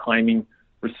claiming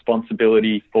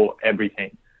responsibility for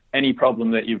everything. Any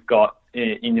problem that you've got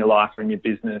in your life or in your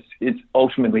business, it's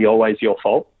ultimately always your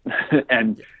fault.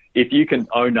 And if you can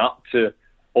own up to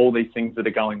all these things that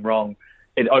are going wrong,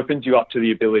 it opens you up to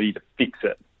the ability to fix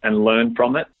it and learn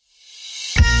from it.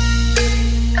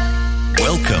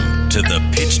 Welcome to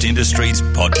the Pitched Industries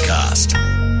podcast.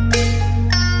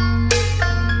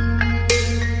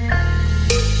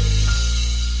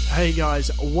 Hey guys,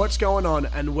 what's going on?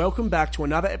 And welcome back to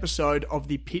another episode of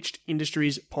the Pitched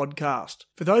Industries podcast.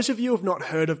 For those of you who have not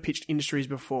heard of Pitched Industries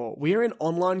before, we are an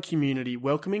online community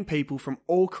welcoming people from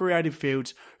all creative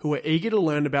fields who are eager to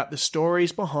learn about the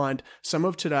stories behind some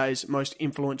of today's most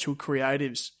influential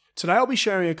creatives. Today I'll be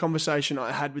sharing a conversation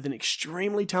I had with an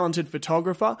extremely talented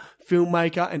photographer,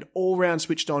 filmmaker, and all-round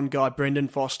switched-on guy, Brendan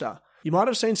Foster. You might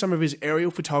have seen some of his aerial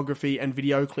photography and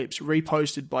video clips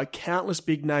reposted by countless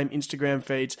big-name Instagram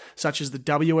feeds such as the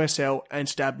WSL and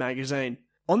Stab Magazine.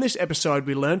 On this episode,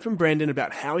 we learn from Brendan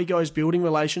about how he goes building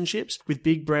relationships with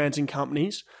big brands and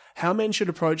companies, how men should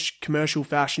approach commercial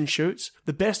fashion shoots,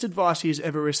 the best advice he has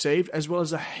ever received, as well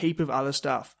as a heap of other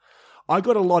stuff. I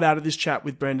got a lot out of this chat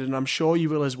with Brendan, and I'm sure you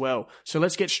will as well. So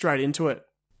let's get straight into it.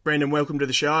 Brendan, welcome to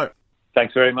the show.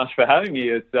 Thanks very much for having me.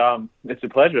 It's a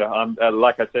pleasure.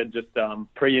 Like I said, just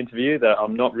pre-interview that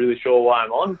I'm not really sure why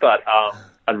I'm on, but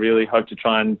I really hope to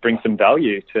try and bring some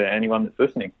value to anyone that's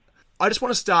listening. I just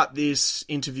want to start this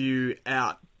interview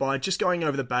out by just going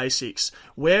over the basics.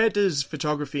 Where does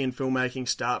photography and filmmaking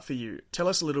start for you? Tell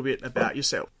us a little bit about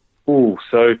yourself.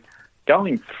 So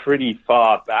going pretty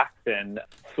far back then,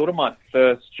 sort of my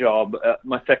first job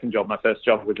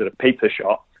was at a pizza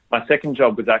shop. My second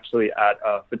job was actually at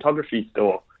a photography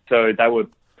store. So they were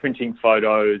printing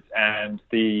photos, and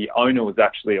the owner was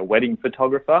actually a wedding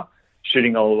photographer,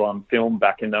 shooting all on film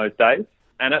back in those days.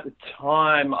 And at the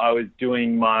time, I was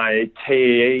doing my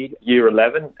TEE year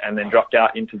 11 and then dropped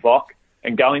out into VOC.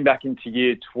 And going back into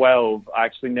year 12, I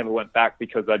actually never went back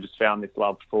because I just found this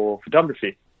love for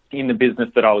photography in the business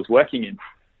that I was working in.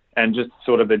 And just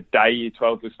sort of the day year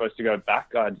 12 was supposed to go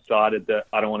back, I decided that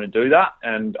I don't want to do that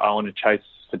and I want to chase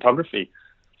photography.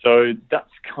 So that's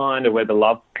kind of where the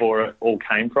love for it all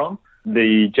came from.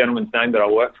 The gentleman's name that I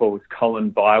worked for was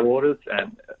Colin Byewaters,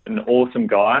 and an awesome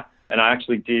guy. And I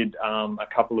actually did a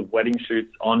couple of wedding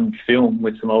shoots on film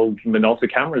with some old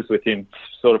Minolta cameras with him,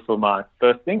 sort of for my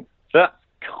first thing. So that's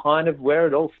kind of where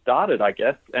it all started, I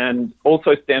guess. And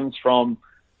also stems from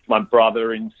my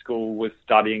brother in school was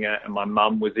studying it and my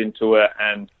mum was into it.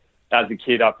 And as a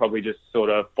kid, I probably just sort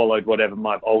of followed whatever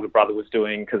my older brother was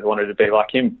doing because I wanted to be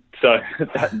like him. So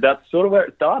that's sort of where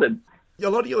it started. A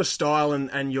lot of your style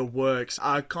and your works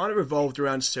are kind of revolved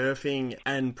around surfing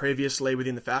and previously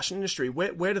within the fashion industry.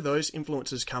 Where do those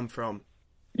influences come from?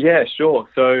 Yeah, sure.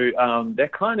 So they're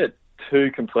kind of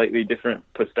two completely different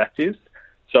perspectives.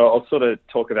 So I'll sort of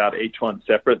talk about each one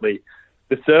separately.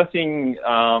 The surfing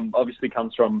obviously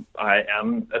comes from, I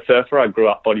am a surfer. I grew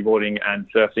up bodyboarding and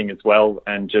surfing as well,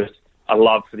 and just a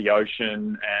love for the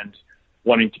ocean and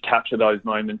wanting to capture those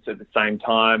moments at the same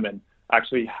time. And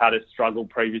actually had a struggle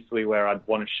previously where I'd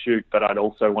want to shoot, but I'd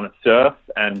also want to surf,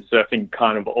 and surfing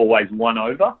kind of always won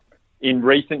over. In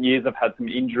recent years, I've had some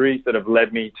injuries that have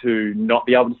led me to not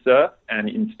be able to surf and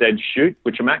instead shoot,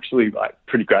 which I'm actually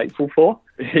pretty grateful for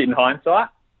in hindsight.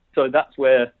 So that's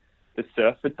where the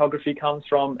surf photography comes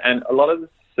from. And a lot of the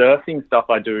surfing stuff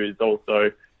I do is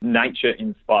also nature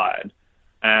inspired.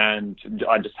 And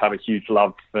I just have a huge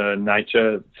love for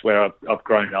nature. It's where I've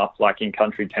grown up, like in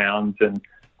country towns, and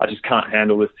I just can't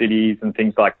handle the cities and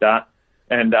things like that.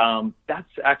 And that's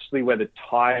actually where the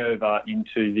tie over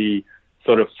into the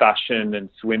sort of fashion and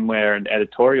swimwear and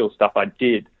editorial stuff I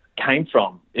did came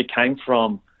from. It came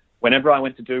from whenever I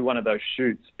went to do one of those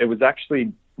shoots, it was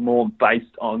actually more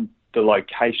based on the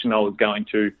location I was going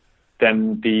to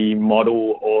than the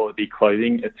model or the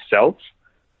clothing itself.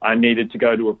 I needed to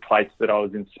go to a place that I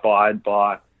was inspired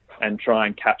by and try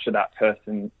and capture that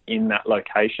person in that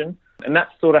location. And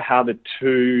that's sort of how the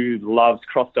two loves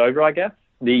crossed over, I guess.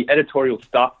 The editorial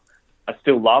stuff I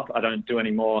still love. I don't do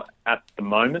any more at the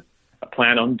moment. I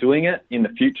plan on doing it in the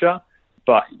future.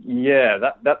 But yeah,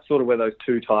 that's sort of where those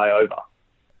two tie over.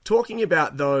 Talking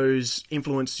about those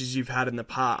influences you've had in the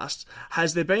past,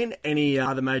 has there been any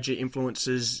other major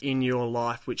influences in your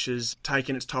life which has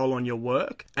taken its toll on your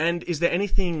work? And is there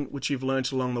anything which you've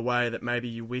learnt along the way that maybe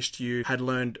you wished you had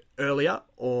learned earlier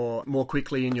or more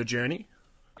quickly in your journey?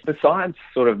 Besides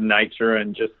sort of nature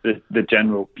and just the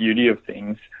general beauty of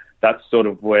things, that's sort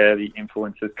of where the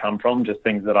influences come from, just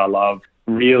things that I love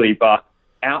really. But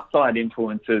outside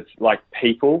influences like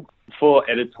people, for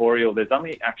editorial, there's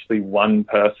only actually one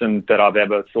person that I've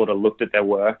ever sort of looked at their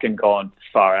work and gone,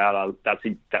 far out, that's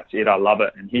it, I love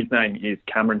it. And his name is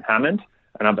Cameron Hammond.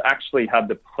 And I've actually had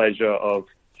the pleasure of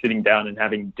sitting down and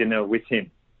having dinner with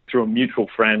him through a mutual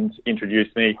friend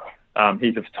introduced me.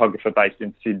 He's a photographer based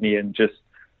in Sydney, and just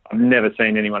I've never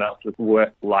seen anyone else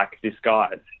work like this guy.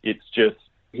 It's just,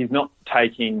 he's not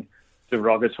taking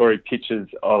derogatory pictures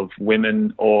of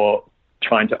women or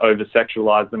trying to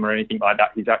over-sexualize them or anything like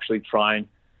that. He's actually trying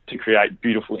to create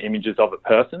beautiful images of a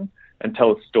person and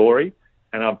tell a story.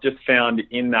 And I've just found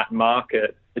in that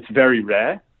market, it's very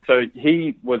rare. So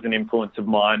he was an influence of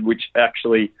mine, which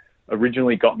actually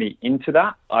originally got me into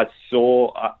that. I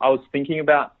was thinking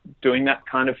about doing that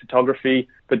kind of photography,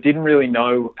 but didn't really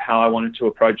know how I wanted to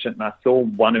approach it. And I saw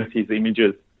one of his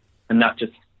images, and that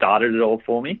just started it all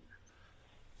for me.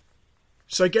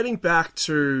 So getting back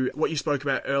to what you spoke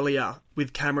about earlier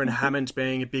with Cameron Hammond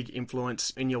being a big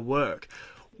influence in your work,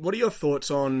 what are your thoughts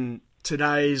on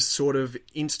today's sort of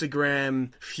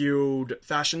Instagram-fueled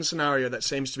fashion scenario that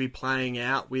seems to be playing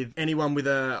out with anyone with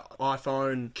an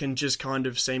iPhone can just kind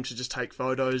of seem to just take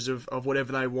photos of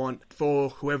whatever they want for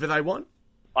whoever they want?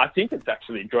 I think it's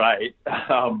actually great.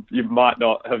 You might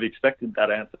not have expected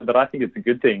that answer, but I think it's a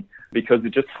good thing because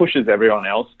it just pushes everyone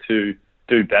else to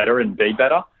do better and be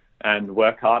better and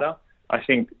work harder. I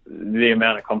think the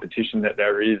amount of competition that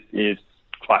there is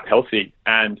quite healthy.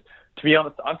 And to be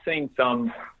honest, I've seen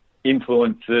some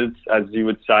influencers, as you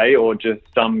would say, or just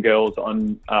some girls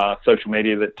on social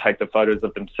media that take the photos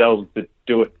of themselves that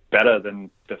do it better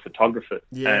than the photographer.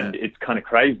 Yeah. And it's kind of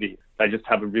crazy. They just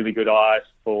have a really good eye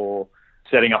for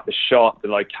setting up the shot, the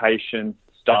location,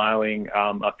 styling.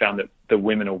 I found that the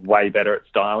women are way better at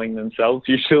styling themselves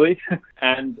usually.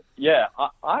 And yeah,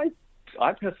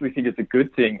 I personally think it's a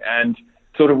good thing. And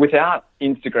sort of without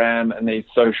Instagram and these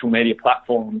social media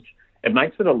platforms, it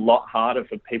makes it a lot harder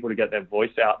for people to get their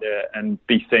voice out there and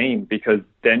be seen, because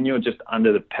then you're just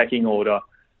under the pecking order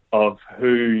of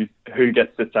who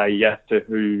gets to say yes to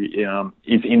who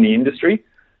is in the industry.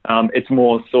 It's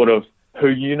more sort of who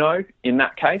you know in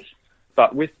that case.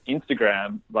 But with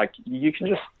Instagram, like, you can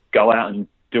just go out and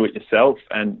do it yourself.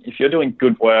 And if you're doing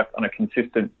good work on a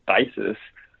consistent basis,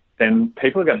 then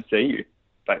people are going to see you,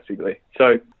 basically.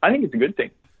 So I think it's a good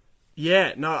thing.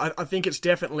 Yeah, no, I think it's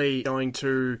definitely going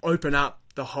to open up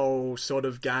the whole sort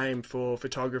of game for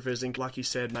photographers and, like you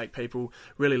said, make people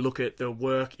really look at the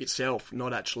work itself,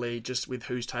 not actually just with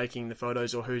who's taking the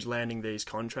photos or who's landing these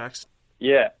contracts.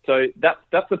 Yeah, so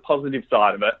that's the positive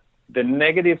side of it. The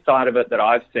negative side of it that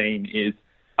I've seen is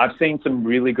I've seen some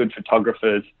really good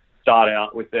photographers start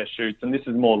out with their shoots, and this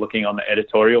is more looking on the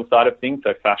editorial side of things,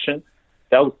 so fashion.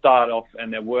 They'll start off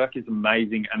and their work is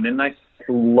amazing, and then they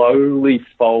slowly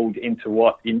fold into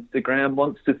what Instagram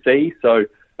wants to see. So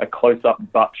a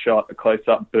close-up butt shot, a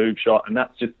close-up boob shot, and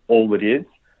that's just all it is.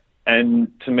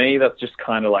 And to me, that's just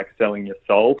kind of like selling your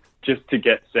soul just to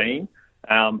get seen.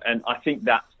 And I think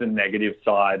that's the negative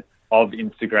side of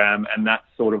Instagram, and that's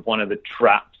sort of one of the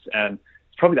traps. And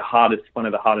it's probably one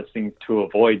of the hardest things to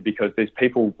avoid, because these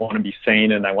people want to be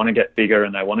seen and they want to get bigger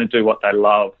and they want to do what they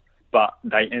love, but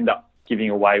they end up giving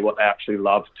away what they actually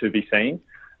love to be seen.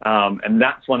 And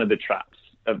that's one of the traps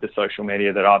of the social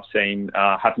media that I've seen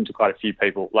happen to quite a few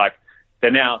people. Like, they're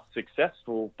now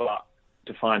successful, but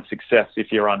define success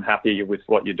if you're unhappy with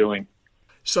what you're doing.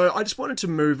 So I just wanted to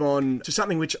move on to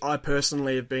something which I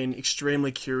personally have been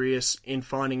extremely curious in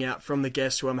finding out from the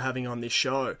guests who I'm having on this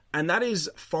show. And that is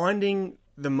finding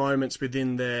the moments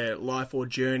within their life or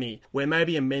journey where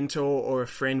maybe a mentor or a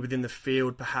friend within the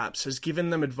field perhaps has given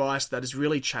them advice that has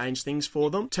really changed things for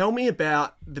them. Tell me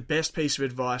about the best piece of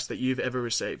advice that you've ever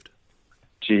received.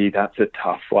 Gee, that's a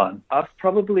tough one. I've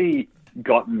probably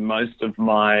gotten most of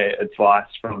my advice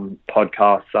from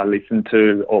podcasts I listen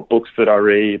to, or books that I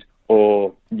read,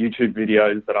 or YouTube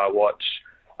videos that I watch.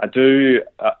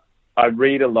 I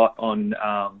read a lot on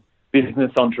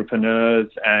business entrepreneurs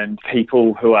and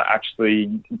people who are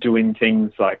actually doing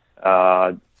things, like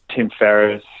Tim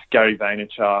Ferriss, Gary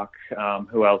Vaynerchuk,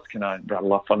 who else can I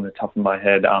rattle off on the top of my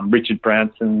head? Richard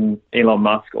Branson, Elon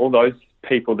Musk, all those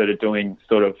people that are doing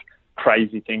sort of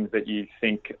crazy things that you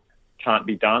think can't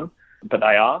be done, but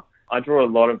they are. I draw a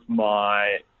lot of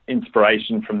my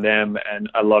inspiration from them and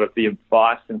a lot of the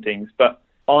advice and things. But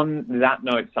on that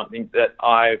note, something that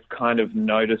I've kind of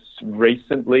noticed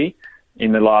recently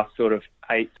in the last sort of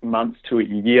 8 months to a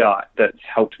year that's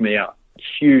helped me out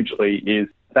hugely is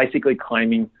basically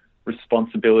claiming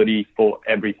responsibility for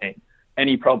everything.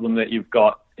 Any problem that you've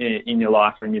got in your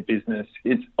life or in your business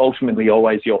is ultimately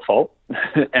always your fault.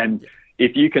 And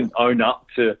if you can own up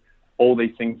to all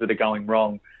these things that are going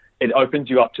wrong, it opens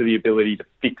you up to the ability to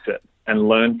fix it. and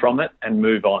learn from it and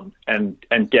move on and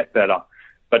get better.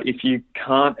 But if you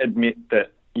can't admit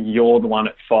that you're the one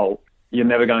at fault, you're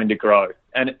never going to grow.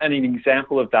 And an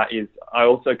example of that is I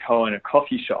also co-own a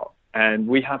coffee shop, and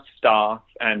we have staff,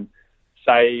 and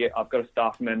say I've got a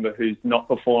staff member who's not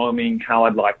performing how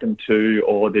I'd like them to,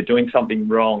 or they're doing something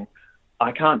wrong.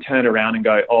 I can't turn around and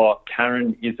go, oh,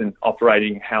 Karen isn't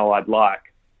operating how I'd like,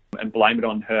 and blame it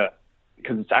on her,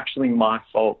 because it's actually my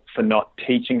fault for not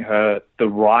teaching her the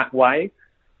right way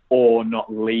or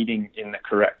not leading in the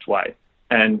correct way.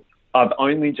 And I've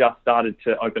only just started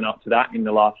to open up to that in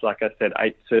the last, like I said,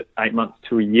 8 months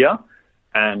to a year,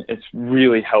 and it's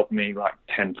really helped me like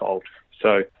tenfold.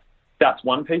 So that's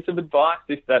one piece of advice,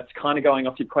 if that's kind of going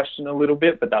off your question a little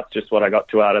bit, but that's just what I got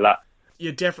to out of that.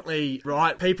 You're definitely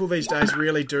right. People these days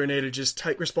really do need to just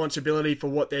take responsibility for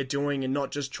what they're doing and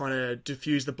not just trying to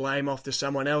diffuse the blame off to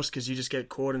someone else, because you just get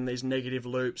caught in these negative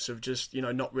loops of just,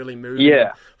 not really moving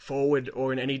forward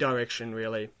or in any direction,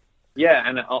 really. Yeah,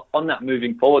 and on that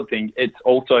moving forward thing, it's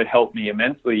also helped me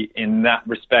immensely in that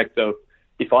respect of,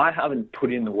 if I haven't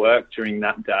put in the work during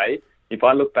that day, if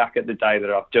I look back at the day that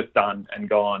I've just done and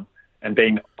gone and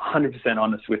being 100%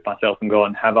 honest with myself and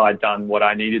gone, have I done what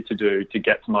I needed to do to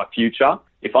get to my future?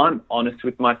 If I'm honest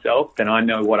with myself, then I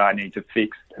know what I need to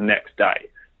fix the next day.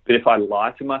 But if I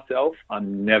lie to myself,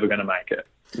 I'm never going to make it.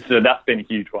 So that's been a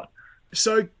huge one.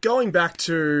 So going back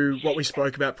to what we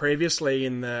spoke about previously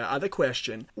in the other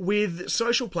question, with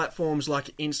social platforms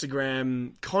like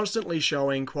Instagram constantly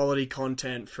showing quality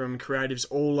content from creatives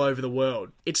all over the world,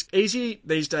 it's easy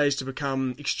these days to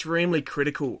become extremely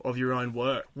critical of your own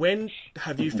work. When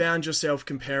have you found yourself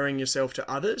comparing yourself to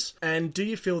others? And do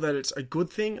you feel that it's a good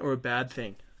thing or a bad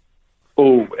thing?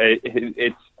 Oh,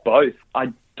 it's both.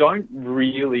 I don't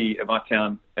really, it might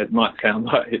sound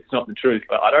like it's not the truth,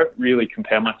 but I don't really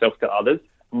compare myself to others.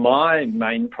 My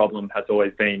main problem has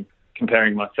always been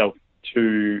comparing myself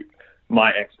to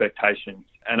my expectations.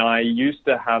 And I used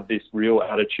to have this real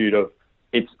attitude of,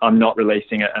 I'm not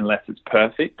releasing it unless it's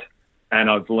perfect. And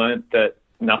I've learned that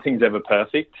nothing's ever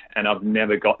perfect, and I've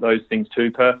never got those things too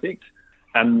perfect.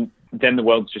 And then the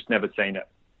world's just never seen it.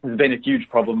 It's been a huge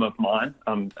problem of mine.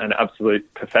 I'm an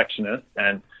absolute perfectionist,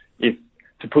 and if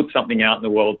to put something out in the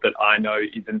world that I know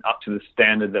isn't up to the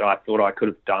standard that I thought I could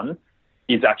have done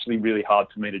is actually really hard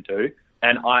for me to do.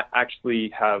 And I actually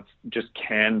have just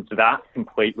canned that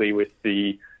completely with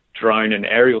the drone and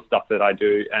aerial stuff that I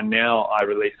do. And now I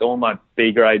release all my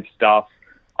B-grade stuff.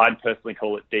 I'd personally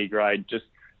call it D-grade.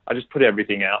 I just put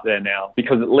everything out there now,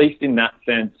 because at least in that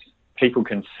sense, people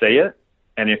can see it.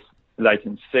 And if they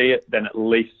can see it, then at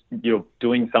least you're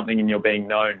doing something and you're being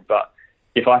known. But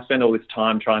if I spend all this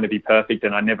time trying to be perfect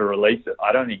and I never release it,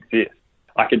 I don't exist.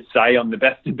 I could say I'm the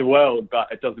best in the world,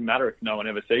 but it doesn't matter if no one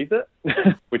ever sees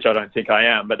it, which I don't think I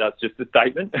am, but that's just a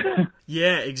statement.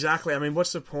 Yeah, exactly. I mean,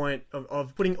 what's the point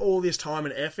of putting all this time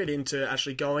and effort into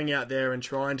actually going out there and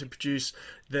trying to produce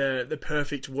the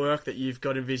perfect work that you've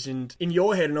got envisioned in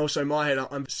your head and also my head?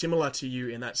 I'm similar to you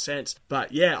in that sense.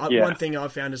 But one thing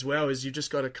I've found as well is you've just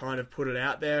got to kind of put it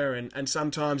out there, and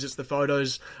sometimes it's the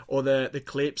photos or the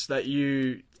clips that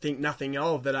you think nothing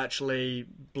of that actually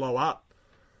blow up.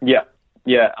 Yeah.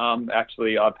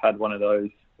 Actually, I've had one of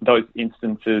those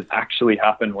instances actually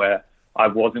happen where I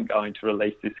wasn't going to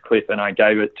release this clip, and I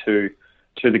gave it to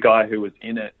the guy who was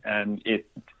in it, and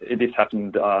this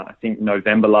happened I think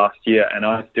November last year, and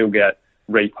I still get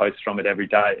reposts from it every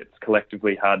day. It's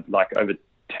collectively had like over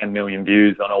 10 million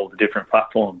views on all the different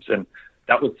platforms, and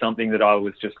that was something that I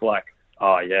was just like,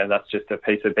 oh yeah, that's just a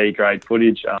piece of B-grade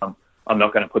footage. I'm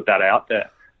not going to put that out there,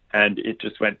 and it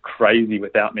just went crazy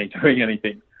without me doing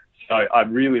anything. So I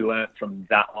really learnt from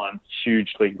that one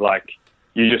hugely, like,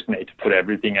 you just need to put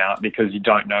everything out, because you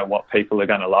don't know what people are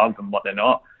going to love and what they're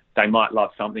not. They might love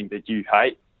something that you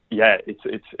hate. Yeah,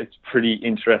 it's pretty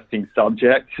interesting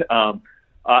subject.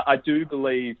 I do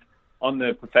believe on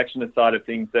the perfectionist side of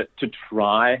things that to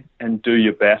try and do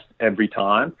your best every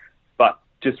time, but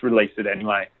just release it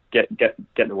anyway. Get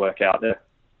the work out there.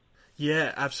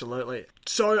 Yeah, absolutely.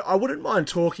 So I wouldn't mind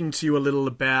talking to you a little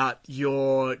about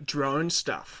your drone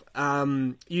stuff.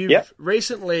 You've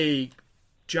recently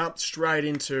jumped straight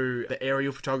into the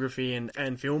aerial photography and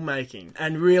filmmaking,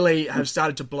 and really have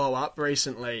started to blow up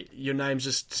recently. Your name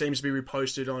just seems to be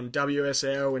reposted on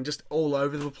WSL and just all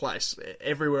over the place,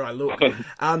 everywhere I look.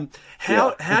 How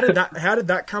did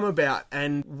that come about,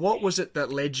 and what was it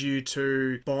that led you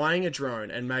to buying a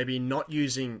drone and maybe not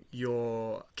using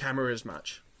your camera as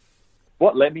much?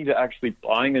 What led me to actually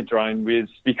buying a drone was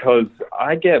because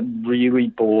I get really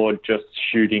bored just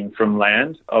shooting from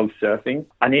land of surfing.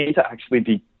 I need to actually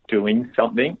be doing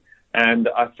something. And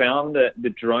I found that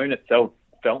the drone itself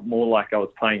felt more like I was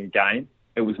playing a game.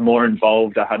 It was more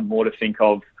involved. I had more to think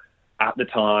of at the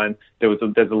time. There's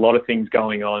a lot of things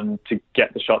going on to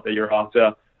get the shot that you're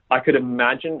after. I could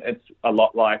imagine it's a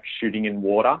lot like shooting in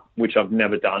water, which I've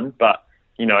never done, but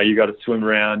you got to swim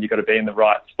around, you got to be in the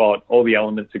right spot. All the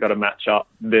elements have got to match up.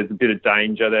 There's a bit of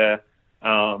danger there.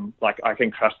 I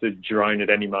can crash the drone at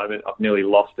any moment. I've nearly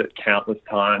lost it countless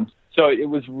times. So it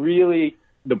was really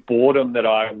the boredom that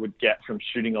I would get from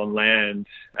shooting on land.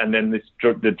 And then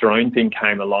the drone thing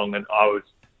came along, and I was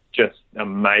just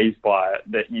amazed by it,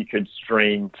 that you could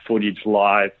stream footage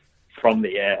live from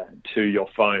the air to your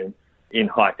phone in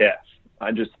high def.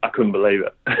 I couldn't believe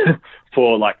it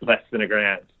for less than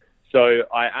 $1,000. So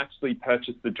I actually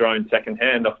purchased the drone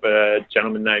secondhand off a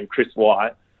gentleman named Chris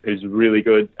White, who's really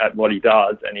good at what he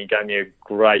does, and he gave me a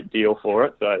great deal for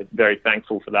it. So very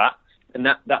thankful for that. And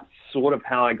that's sort of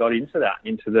how I got into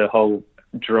the whole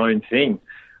drone thing.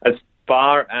 As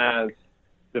far as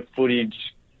the footage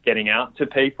getting out to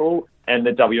people and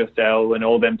the WSL and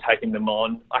all them taking them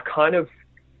on, I kind of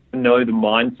know the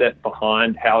mindset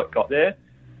behind how it got there.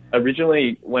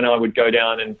 Originally, when I would go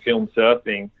down and film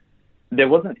surfing, there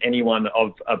wasn't anyone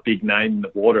of a big name in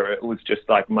the water. It was just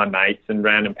like my mates and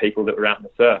random people that were out in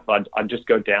the surf. I'd just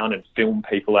go down and film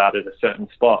people out at a certain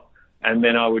spot. And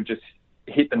then I would just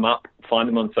hit them up, find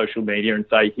them on social media and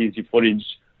say, here's your footage,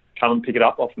 come and pick it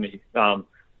up off me.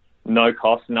 No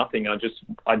cost, nothing.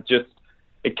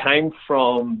 It came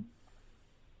from,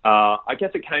 I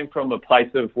guess it came from a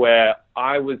place of where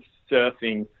I was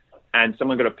surfing and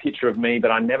someone got a picture of me,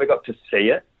 but I never got to see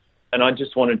it. And I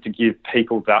just wanted to give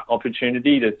people that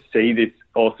opportunity to see this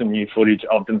awesome new footage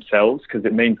of themselves, because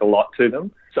it means a lot to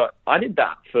them. So I did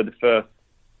that for the first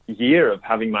year of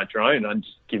having my drone. I'd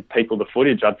just give people the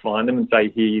footage. I'd find them and say,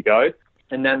 here you go.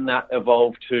 And then that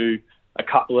evolved to a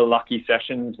couple of lucky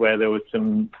sessions where there was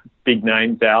some big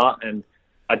names out, and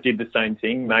I did the same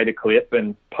thing, made a clip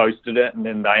and posted it, and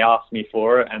then they asked me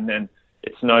for it, and then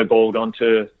it snowballed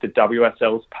onto the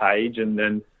WSL's page, and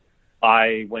then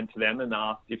I went to them and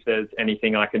asked if there's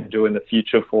anything I can do in the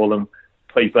future for them,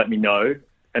 please let me know.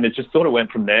 And it just sort of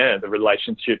went from there. The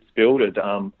relationships built.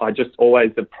 I just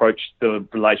always approached the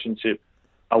relationship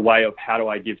a way of how do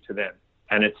I give to them.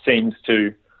 And it seems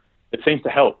to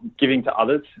help. Giving to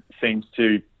others seems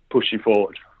to push you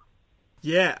forward.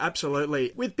 Yeah,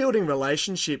 absolutely. With building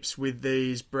relationships with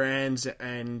these brands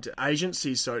and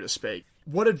agencies, so to speak,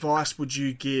 what advice would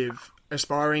you give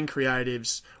aspiring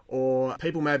creatives or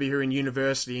people maybe who are in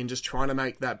university and just trying to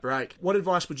make that break? What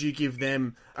advice would you give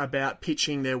them about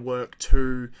pitching their work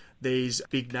to these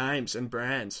big names and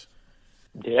brands?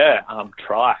 Yeah,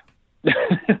 try.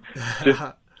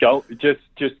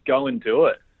 Just go and do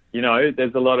it.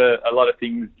 There's a lot of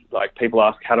things, like people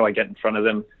ask, how do I get in front of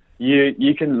them?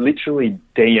 You can literally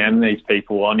DM these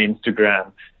people on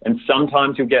Instagram, and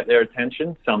sometimes you'll get their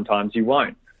attention, sometimes you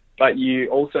won't. But you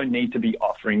also need to be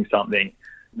offering something.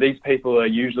 These people are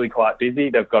usually quite busy.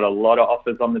 They've got a lot of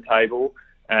offers on the table,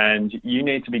 and you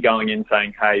need to be going in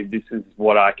saying, hey, this is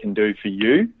what I can do for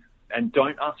you, and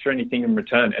don't ask for anything in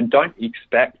return, and don't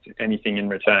expect anything in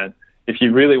return. If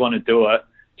you really want to do it,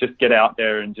 just get out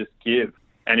there and just give,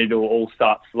 and it'll all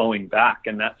start flowing back.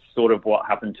 And that's sort of what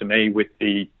happened to me with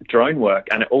the drone work,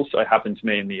 and it also happened to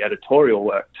me in the editorial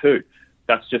work too.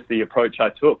 That's just the approach I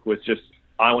took, was just,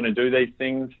 I want to do these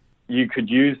things. You could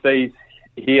use these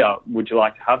here. Would you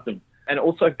like to have them? And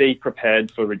also be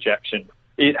prepared for rejection.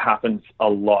 It happens a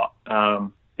lot.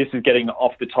 This is getting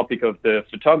off the topic of the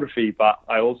photography, but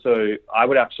I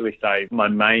would actually say my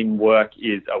main work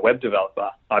is a web developer.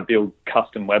 I build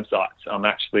custom websites. I'm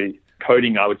actually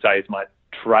coding, I would say, is my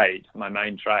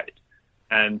main trade.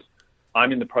 And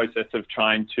I'm in the process of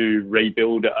trying to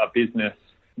rebuild a business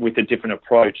with a different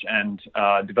approach and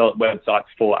develop websites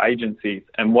for agencies.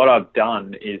 And what I've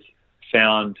done is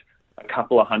found a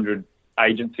couple of hundred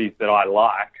agencies that I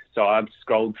like. So I've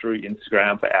scrolled through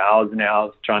Instagram for hours and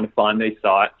hours trying to find these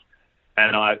sites,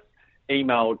 and I've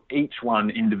emailed each one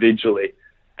individually.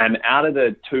 And out of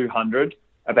the 200,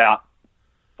 about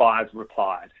 5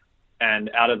 replied. And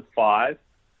out of the 5,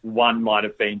 1 might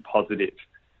have been positive.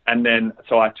 And then,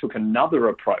 so I took another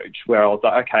approach where I was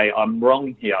like, okay, I'm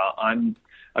wrong here. I'm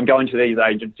going to these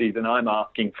agencies and I'm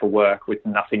asking for work with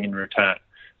nothing in return.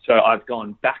 So I've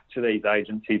gone back to these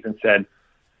agencies and said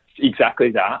exactly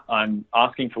that. I'm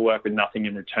asking for work with nothing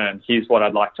in return. Here's what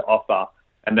I'd like to offer.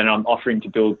 And then I'm offering to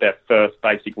build their first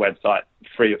basic website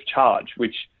free of charge,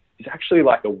 which is actually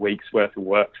like a week's worth of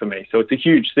work for me. So it's a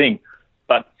huge thing.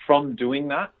 But from doing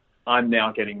that, I'm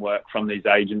now getting work from these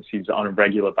agencies on a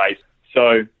regular basis.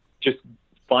 So just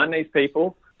find these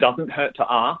people. Doesn't hurt to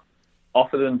ask,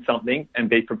 offer them something, and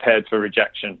be prepared for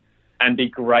rejection. and be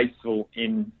graceful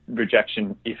in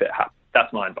rejection if it happens.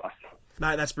 That's my advice.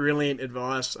 Mate, that's brilliant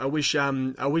advice. I wish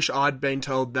I'd been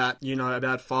told that,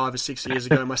 about 5 or 6 years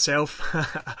ago myself.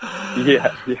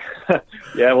 Yeah.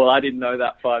 Well, I didn't know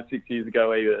that 5-6 years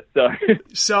ago either.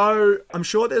 So I'm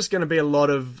sure there's going to be a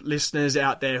lot of listeners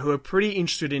out there who are pretty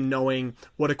interested in knowing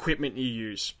what equipment you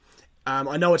use.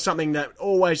 I know it's something that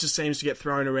always just seems to get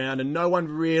thrown around and no one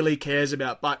really cares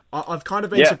about, but I've kind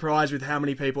of been surprised with how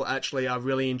many people actually are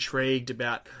really intrigued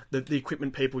about the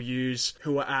equipment people use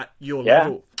who are at your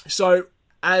level. So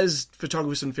as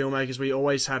photographers and filmmakers, we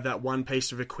always have that one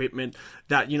piece of equipment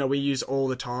that, we use all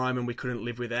the time and we couldn't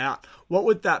live without. What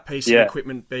would that piece of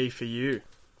equipment be for you?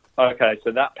 Okay,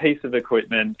 so that piece of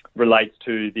equipment relates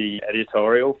to the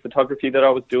editorial photography that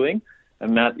I was doing,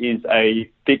 and that is a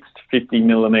fixed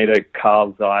 50mm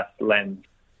Carl Zeiss lens.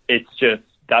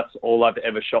 That's all I've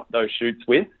ever shot those shoots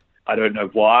with. I don't know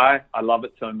why I love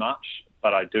it so much,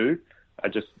 but I do.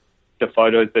 The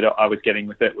photos that I was getting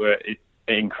with it were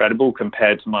incredible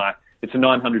compared to it's a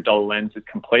 $900 lens. It's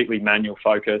completely manual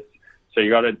focus. So you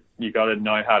got to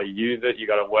know how to use it. You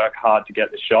got to work hard to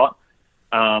get the shot.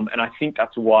 And I think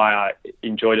that's why I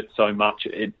enjoyed it so much.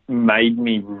 It made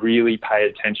me really pay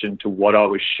attention to what I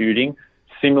was shooting.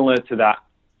 Similar to that,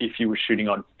 if you were shooting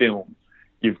on film,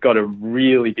 you've got to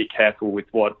really be careful with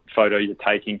what photo you're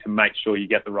taking to make sure you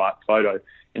get the right photo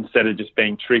instead of just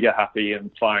being trigger happy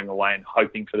and firing away and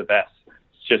hoping for the best.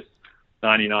 It's just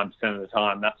 99% of the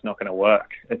time, that's not going to work.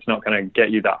 It's not going to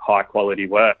get you that high quality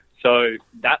work. So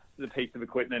that's the piece of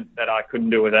equipment that I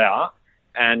couldn't do without.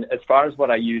 And as far as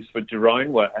what I use for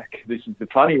drone work, this is the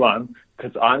funny one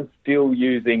because I'm still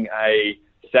using a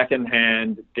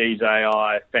secondhand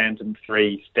DJI Phantom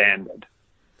 3 standard.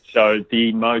 So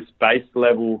the most base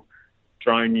level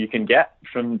drone you can get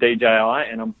from DJI,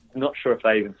 and I'm not sure if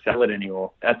they even sell it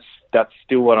anymore. That's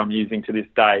still what I'm using to this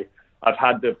day. I've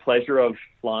had the pleasure of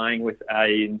flying with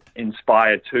a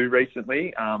Inspire 2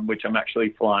 recently, which I'm actually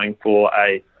flying for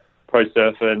a pro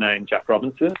surfer named Jack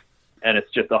Robinson, and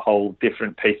it's just a whole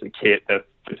different piece of kit. The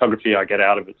photography I get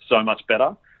out of it's so much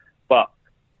better. But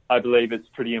I believe it's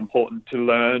pretty important to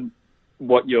learn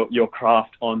what your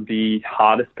craft on the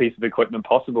hardest piece of equipment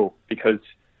possible because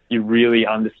you really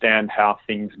understand how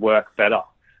things work better.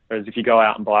 Whereas if you go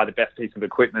out and buy the best piece of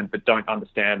equipment but don't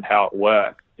understand how it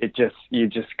works,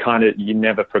 you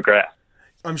never progress.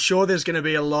 I'm sure there's going to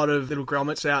be a lot of little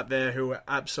grommets out there who are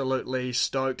absolutely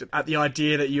stoked at the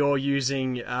idea that you're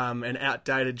using an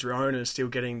outdated drone and still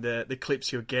getting the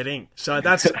clips you're getting. So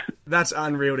that's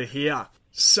unreal to hear.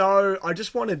 So I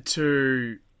just wanted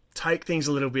to take things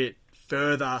a little bit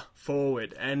further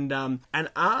forward and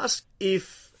ask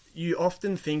if you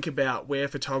often think about where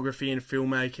photography and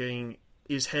filmmaking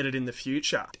is headed in the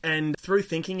future. And through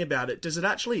thinking about it, does it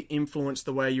actually influence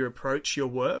the way you approach your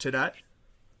work today?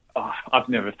 Oh, I've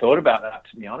never thought about that,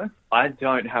 to be honest. I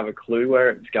don't have a clue where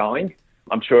it's going.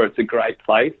 I'm sure it's a great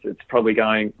place. It's probably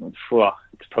going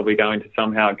to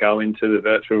somehow go into the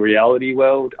virtual reality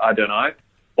world. I don't know.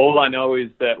 All I know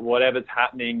is that whatever's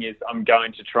happening is I'm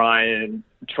going to try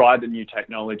the new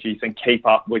technologies and keep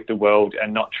up with the world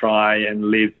and not try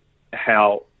and live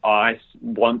how I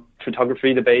want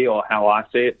photography to be or how I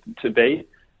see it to be,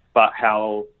 but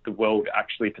how the world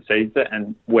actually perceives it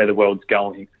and where the world's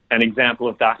going. An example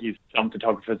of that is some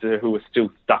photographers who are still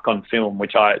stuck on film,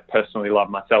 which I personally love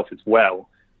myself as well,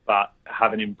 but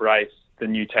haven't embraced the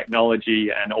new technology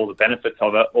and all the benefits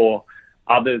of it, or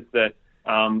others that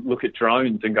look at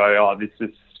drones and go, oh, this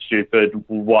is stupid.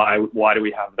 Why do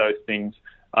we have those things?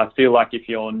 I feel like if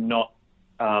you're not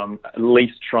at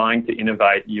least trying to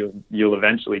innovate, you'll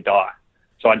eventually die.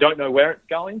 So I don't know where it's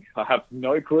going. I have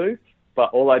no clue, but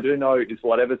all I do know is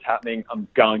whatever's happening, I'm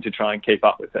going to try and keep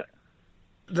up with it.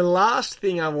 The last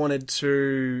thing I wanted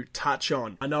to touch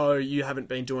on, I know you haven't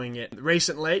been doing it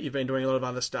recently, you've been doing a lot of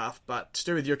other stuff, but to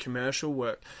do with your commercial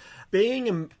work, being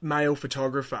a male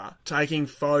photographer, taking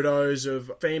photos of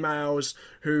females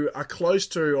who are close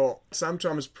to or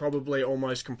sometimes probably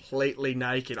almost completely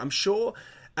naked, I'm sure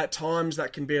at times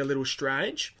that can be a little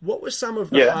strange. What were some of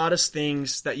the hardest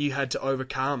things that you had to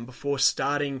overcome before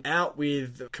starting out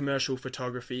with commercial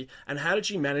photography, and how did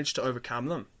you manage to overcome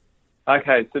them?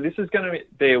 Okay, so this is going to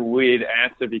be a weird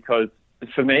answer because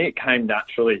for me it came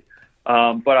naturally,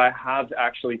 but I have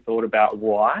actually thought about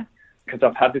why, because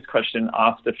I've had this question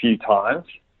asked a few times,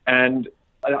 and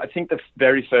I think the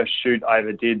very first shoot I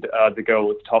ever did, the girl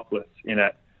was topless in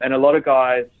it, and a lot of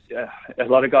guys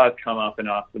come up and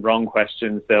ask the wrong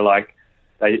questions. They're like,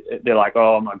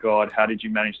 oh my God, how did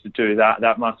you manage to do that?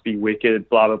 That must be wicked,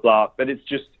 blah blah blah. But it's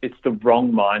the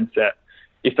wrong mindset.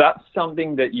 If that's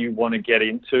something that you want to get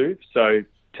into, so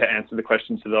to answer the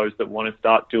question to those that want to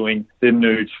start doing the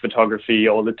nude photography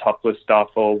or the topless stuff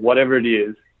or whatever it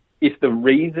is, if the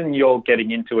reason you're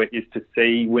getting into it is to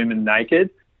see women naked,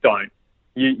 don't.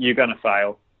 You're going to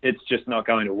fail. It's just not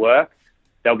going to work.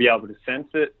 They'll be able to sense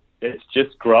it. It's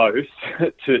just gross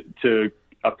to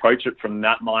approach it from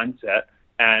that mindset.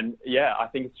 And yeah, I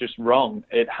think it's just wrong.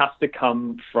 It has to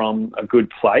come from a good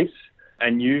place.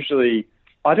 And usually,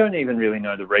 I don't even really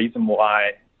know the reason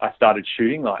why I started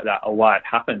shooting like that or why it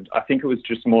happened. I think it was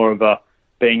just more of a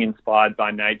being inspired by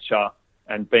nature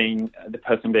and being the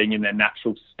person being in their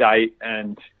natural state,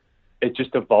 and it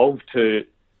just evolved for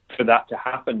that to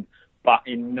happen. But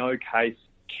in no case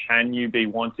can you be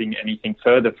wanting anything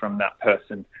further from that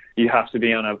person. You have to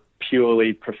be on a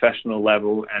purely professional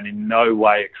level and in no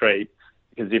way a creep,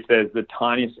 because if there's the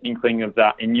tiniest inkling of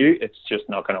that in you, it's just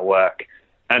not going to work.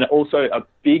 And also a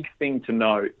big thing to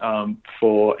note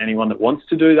for anyone that wants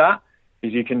to do that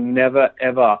is you can never,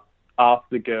 ever ask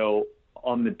the girl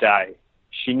on the day.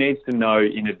 She needs to know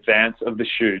in advance of the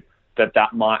shoot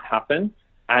that might happen,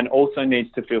 and also needs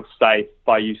to feel safe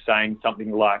by you saying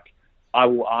something like, I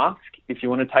will ask if you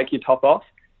want to take your top off.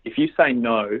 If you say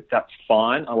no, that's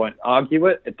fine. I won't argue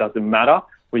it. It doesn't matter.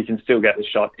 We can still get the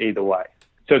shot either way.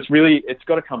 So it's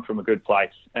got to come from a good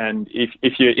place. And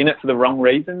if you're in it for the wrong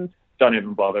reasons, don't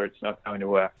even bother. It's not going to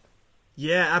work.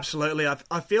 Yeah, absolutely.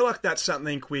 I feel like that's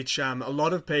something which a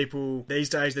lot of people these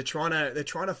days, they're trying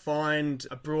to find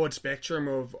a broad spectrum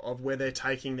of where they're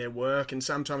taking their work, and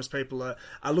sometimes people are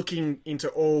looking into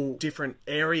all different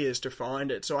areas to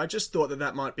find it. So I just thought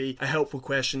that might be a helpful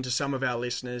question to some of our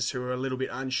listeners who are a little bit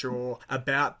unsure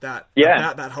about that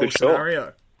whole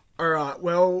scenario. All right,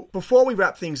 well, before we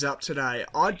wrap things up today,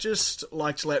 I'd just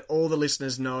like to let all the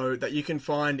listeners know that you can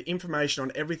find information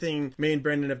on everything me and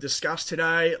Brendan have discussed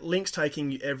today, links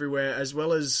taking you everywhere, as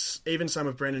well as even some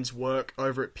of Brendan's work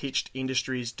over at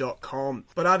pitchedindustries.com.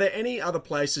 But are there any other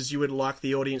places you would like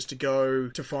the audience to go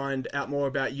to find out more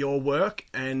about your work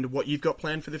and what you've got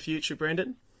planned for the future,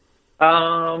 Brendan?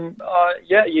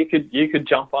 Yeah, you could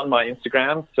jump on my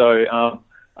Instagram, so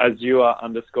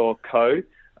Azure_co.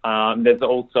 There's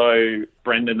also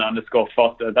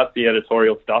Brendan_Foster. That's the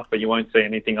editorial stuff, but you won't see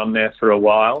anything on there for a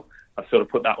while. I've sort of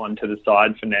put that one to the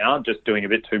side for now, just doing a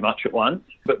bit too much at once.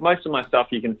 But most of my stuff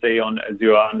you can see on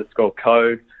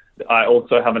Azure_co. I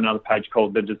also have another page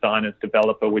called The Designer's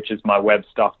Developer, which is my web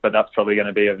stuff, but that's probably going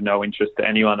to be of no interest to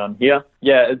anyone on here.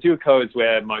 Yeah, Azure.co is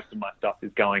where most of my stuff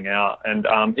is going out. And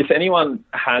if anyone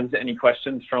has any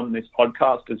questions from this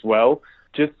podcast as well,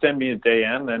 just send me a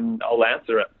DM and I'll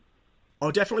answer it. I'll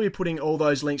definitely be putting all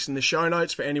those links in the show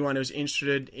notes for anyone who's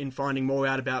interested in finding more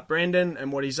out about Brendan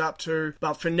and what he's up to.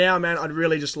 But for now, man, I'd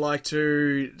really just like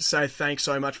to say thanks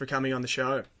so much for coming on the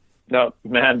show. No,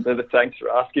 man, thanks for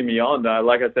asking me on.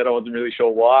 Like I said, I wasn't really sure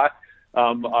why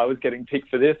I was getting picked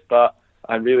for this, but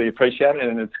I really appreciate it,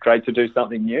 and it's great to do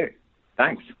something new.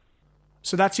 Thanks.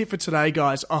 So that's it for today,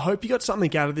 guys. I hope you got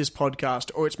something out of this podcast,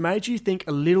 or it's made you think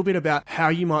a little bit about how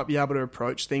you might be able to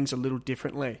approach things a little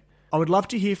differently. I would love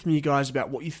to hear from you guys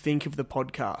about what you think of the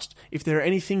podcast. If there are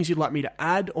any things you'd like me to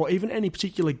add, or even any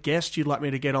particular guest you'd like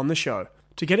me to get on the show.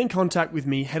 To get in contact with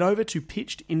me, head over to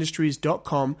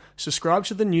pitchedindustries.com, subscribe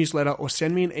to the newsletter, or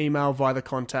send me an email via the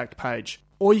contact page.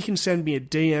 Or you can send me a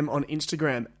DM on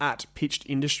Instagram at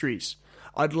pitchedindustries.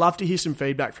 I'd love to hear some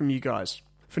feedback from you guys.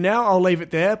 For now, I'll leave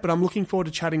it there, but I'm looking forward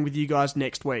to chatting with you guys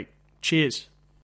next week. Cheers.